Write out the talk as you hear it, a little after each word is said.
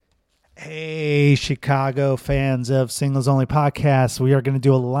Hey, Chicago fans of Singles Only Podcast. We are going to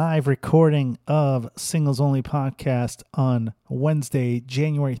do a live recording of Singles Only Podcast on Wednesday,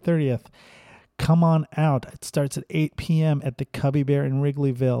 January 30th. Come on out. It starts at 8 p.m. at the Cubby Bear in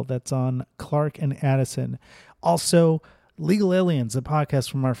Wrigleyville. That's on Clark and Addison. Also, Legal Aliens, a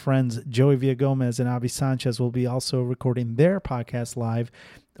podcast from our friends Joey Villagomez and Sanchez, will be also recording their podcast live.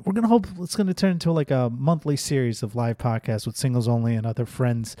 We're going to hope it's going to turn into like a monthly series of live podcasts with Singles Only and other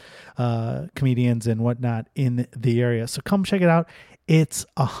friends, comedians and whatnot in the area. So come check it out. It's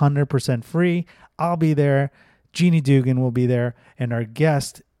 100% free. I'll be there. Jeannie Dugan will be there. And our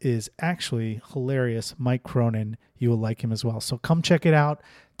guest is actually hilarious, Mike Cronin. You will like him as well. So come check it out.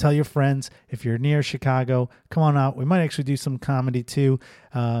 Tell your friends. If you're near Chicago, come on out. We might actually do some comedy too,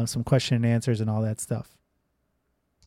 some question and answers and all that stuff.